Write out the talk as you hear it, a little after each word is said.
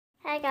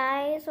Hi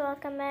guys,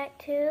 welcome back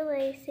to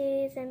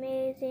Lacey's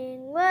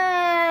Amazing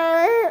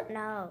World.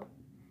 No.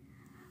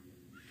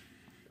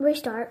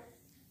 Restart.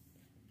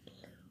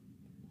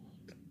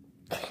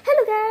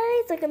 Hello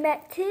guys, welcome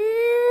back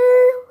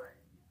to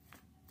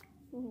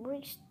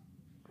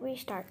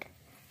Restart.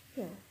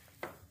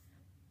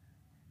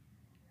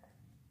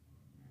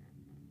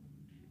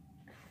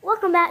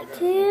 Welcome back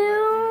to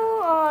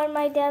on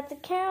my dad's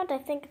account. I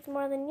think it's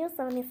more than you,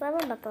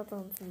 77, but that's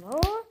more.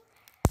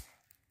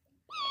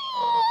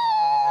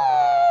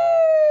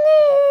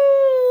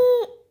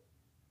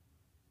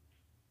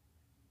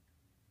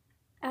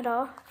 At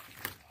all.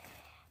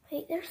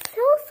 Wait, there's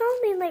still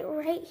something like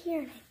right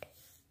here.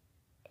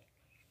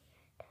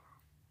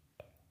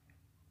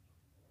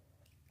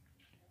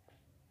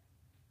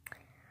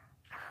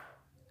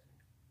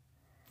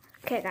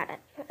 Okay, got it.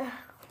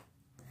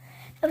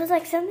 It was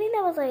like something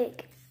that was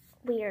like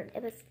weird.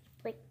 It was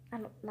like, I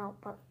don't know,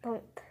 but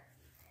don't.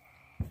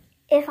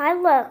 If I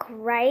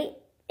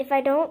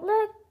don't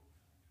look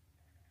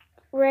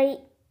right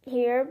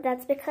here,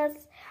 that's because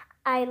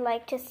I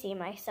like to see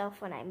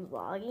myself when I'm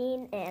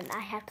vlogging, and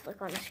I have to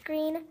look on the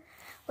screen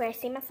where I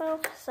see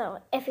myself. So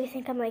if you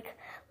think I'm like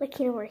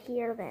looking over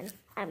here, then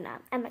I'm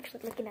not. I'm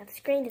actually looking at the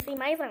screen to see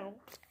myself.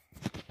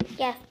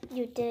 Yes,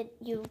 you did.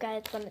 You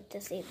guys wanted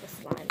to see the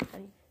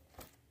slime.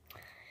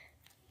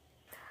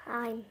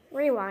 I'm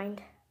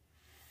rewind.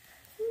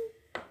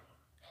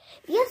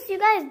 Yes, you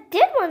guys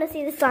did want to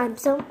see the slime,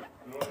 so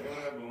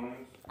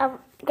I'm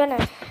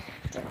gonna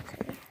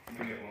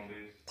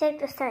take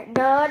this time.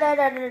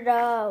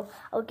 No.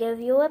 I'll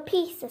give you a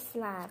piece of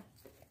slime.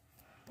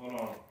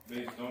 Hold on,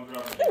 please don't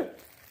drop it.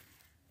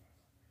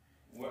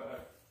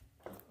 What?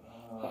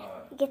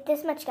 Get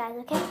this much, guys,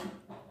 okay?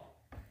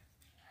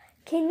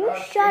 Can you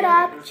shut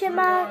up,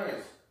 Chima?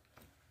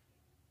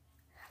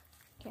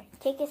 Here,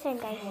 take this in,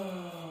 guys.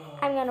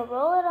 I'm gonna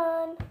roll it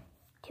on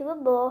to a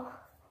bowl.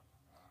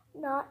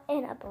 Not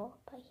in a bowl,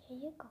 but here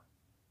you go.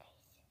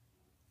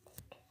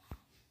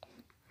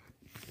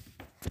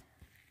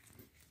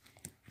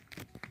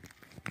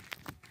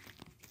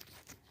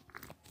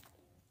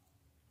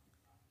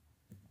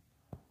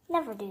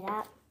 Never do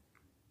that.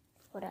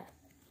 What up?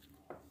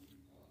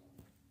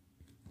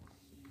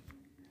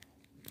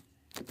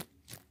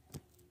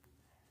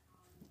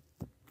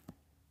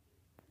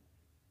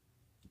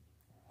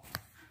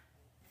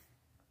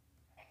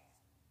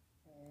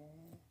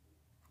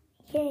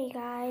 Okay,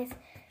 guys.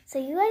 So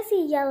you guys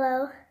see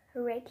yellow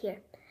right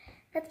here.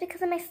 That's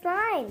because of my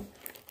slime.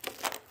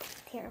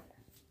 Here.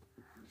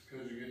 It's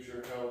because you get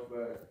your health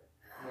back.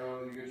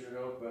 No, you get your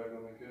health back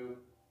on the kill.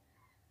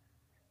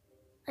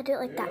 I do it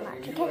like that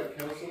much, you okay? Like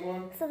kill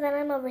someone, so then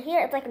I'm over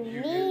here. It's like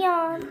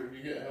neon.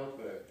 You get health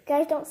back.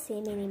 Guys don't see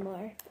me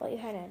anymore. What you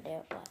had to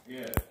do? But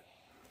Yeah.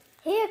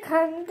 here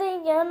comes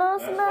the yellow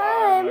That's slime.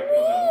 why I killed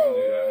that one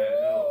dude. I had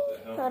health.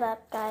 That helped. Hold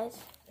up,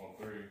 guys. On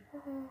 3.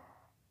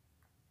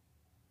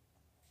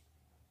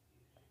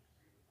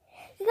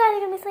 You guys are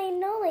gonna be saying,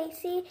 no,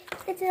 Lacey,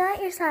 it's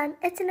not your slime.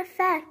 It's an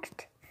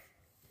effect.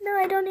 No,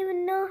 I don't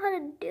even know how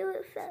to do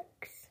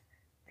effects.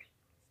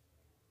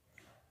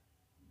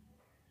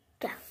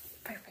 Yeah,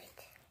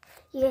 perfect.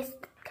 You guys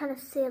kind of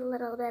see a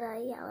little bit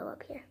of yellow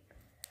up here.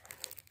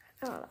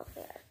 I don't know if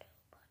that.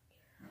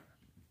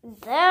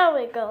 There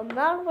we go.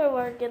 Now we're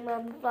working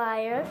on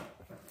fire.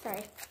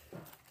 Sorry.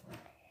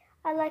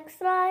 I like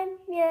slime.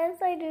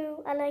 Yes, I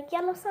do. I like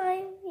yellow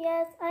slime.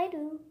 Yes, I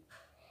do.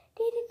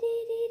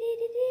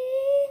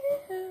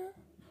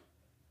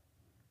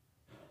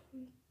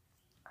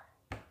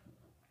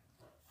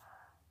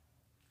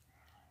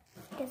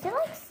 Does it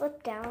like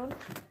slip down?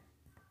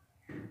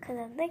 Because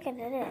I'm thinking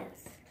it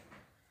is.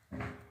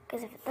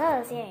 Because if it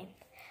does, yay.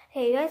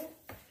 Hey, you guys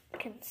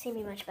can see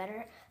me much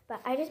better.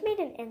 But I just made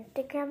an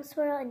Instagram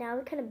swirl and now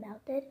it kind of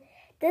melted.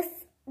 This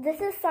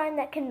is slime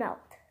that can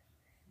melt.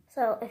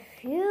 So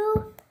if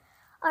you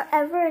are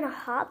ever in a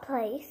hot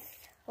place,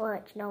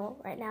 which no,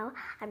 right now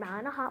I'm not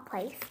in a hot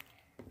place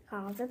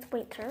because it's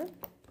winter,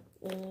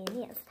 and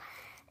yes,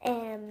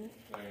 and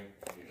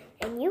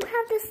you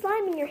have this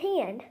slime in your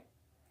hand,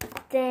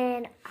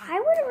 then I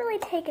wouldn't really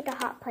take it to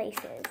hot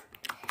places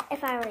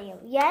if I were you.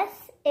 Yes,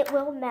 it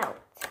will melt,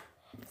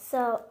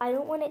 so I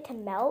don't want it to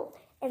melt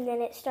and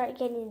then it start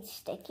getting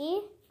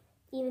sticky,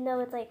 even though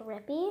it's like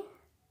rippy.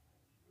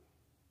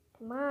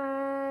 Come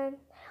on.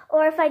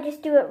 Or if I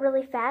just do it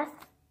really fast,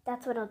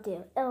 that's what it'll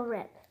do. It'll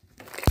rip.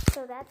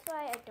 So that's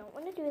why I don't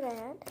want to do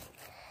that.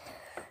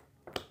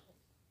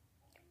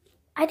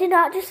 I did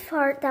not just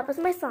fart. That was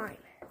my slime.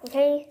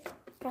 Okay?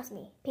 Trust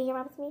me. Pinky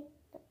promise me?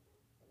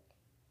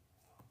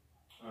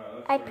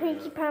 I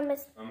pinky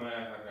promise. I'm going to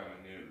act like I'm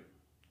a noob.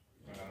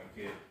 Like I'm a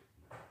kid.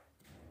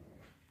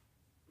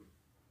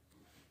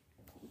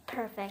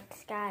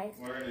 Perfect, guys.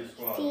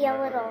 See a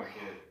little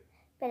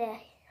bit of...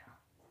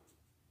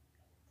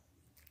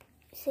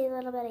 See a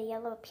little bit of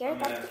yellow up here?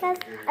 That's because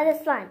of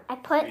the slime. I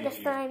put the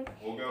slime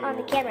on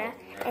the camera,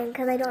 and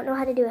because I don't know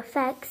how to do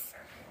effects,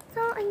 so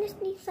I just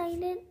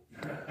decided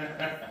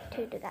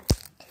to do that.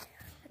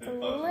 It's a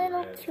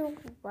little too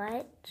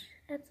wet.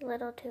 That's a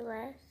little too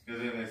less.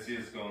 Because then they see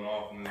us going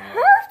off and then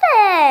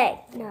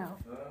Perfect! No.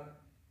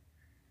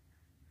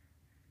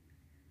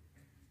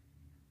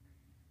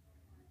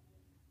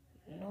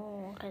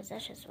 No, because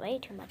that's just way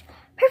too much.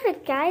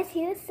 Perfect, guys.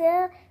 You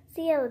still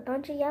see a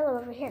bunch of yellow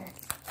over here.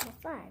 That's so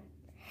fun.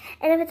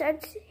 And if it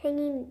starts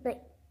hanging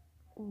like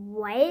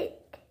white.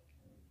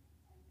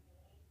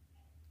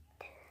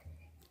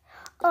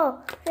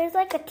 Oh, there's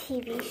like a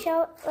TV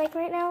show like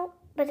right now,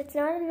 but it's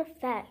not an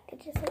effect.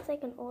 It just looks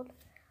like an old.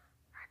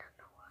 I don't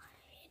know why.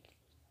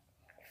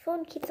 My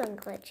phone keeps on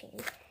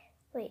glitching.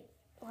 Wait,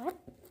 what?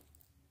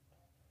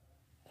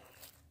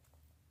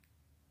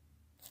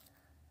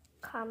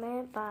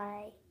 Comment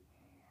by.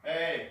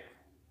 Hey,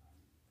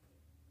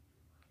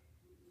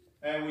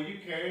 will you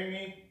carry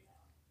me?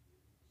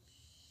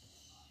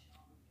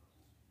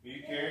 Will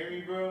you carry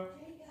me, bro?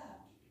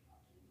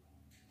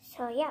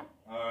 So yeah.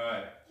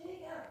 Alright.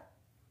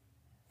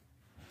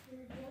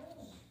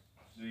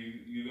 So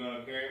you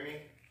gonna carry me?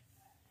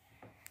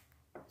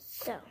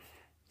 So.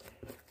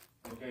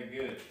 Okay,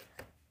 good.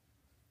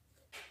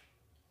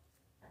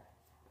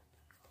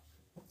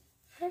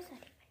 What is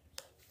that?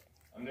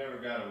 I've never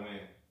got a win.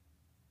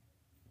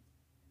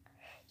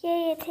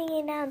 Yeah, it's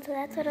hanging down, so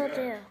that's what I'll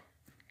do.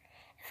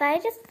 If I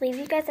just leave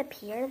you guys up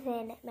here,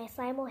 then my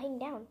slime will hang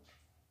down.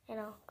 And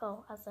I'll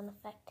go as an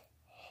effect.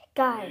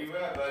 Guys,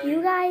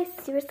 you guys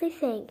seriously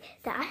think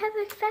that I have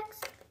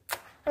effects?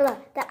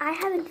 Look, that I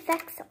have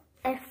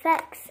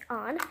effects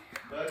on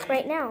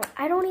right now.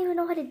 I don't even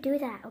know how to do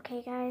that,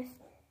 okay, guys?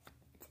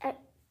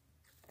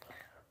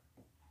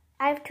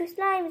 I have 2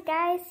 slimes,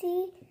 guys,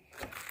 see?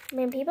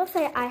 When people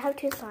say I have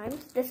 2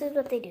 slimes, this is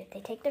what they do.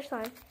 They take their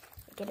slime,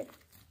 they get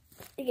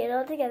it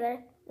all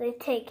together, they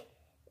take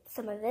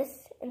some of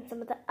this and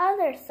some of the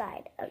other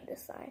side of the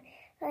slime.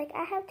 Like,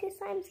 I have 2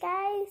 slimes,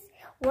 guys.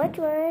 Which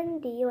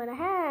one do you want to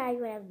have?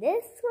 You want to have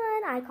this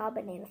one? I call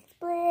banana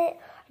split. Or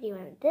do you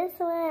want this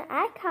one?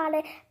 I call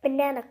it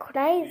banana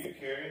crazy. Are you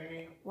carrying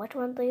me? Which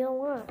one do you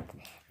want?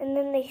 And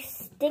then they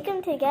stick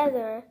them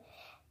together.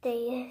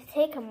 They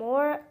take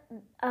more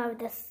of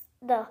the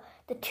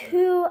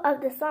 2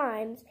 of the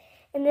slimes,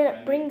 and then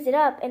it brings it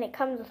up, and it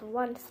comes with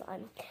 1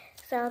 slime.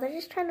 So they're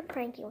just trying to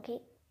prank you,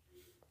 okay?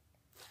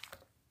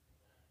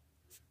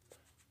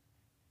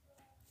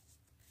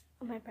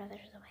 Oh, my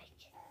brother's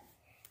awake.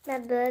 My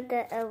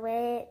brother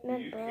awake.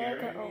 My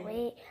brother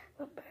awake.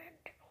 My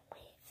brother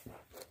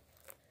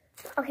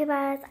awake. Okay,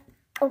 guys.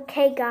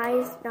 Okay,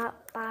 guys.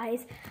 Not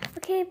buys.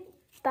 Okay,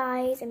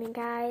 guys. I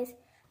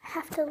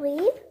have to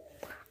leave.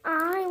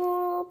 I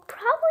will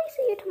probably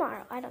see you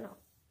tomorrow. I don't know.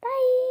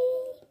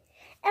 Bye.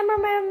 And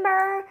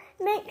remember,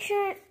 make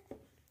sure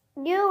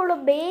you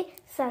will be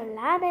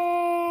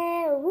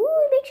slimy.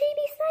 Ooh, make sure you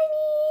be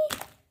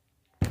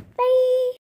slimy. Bye.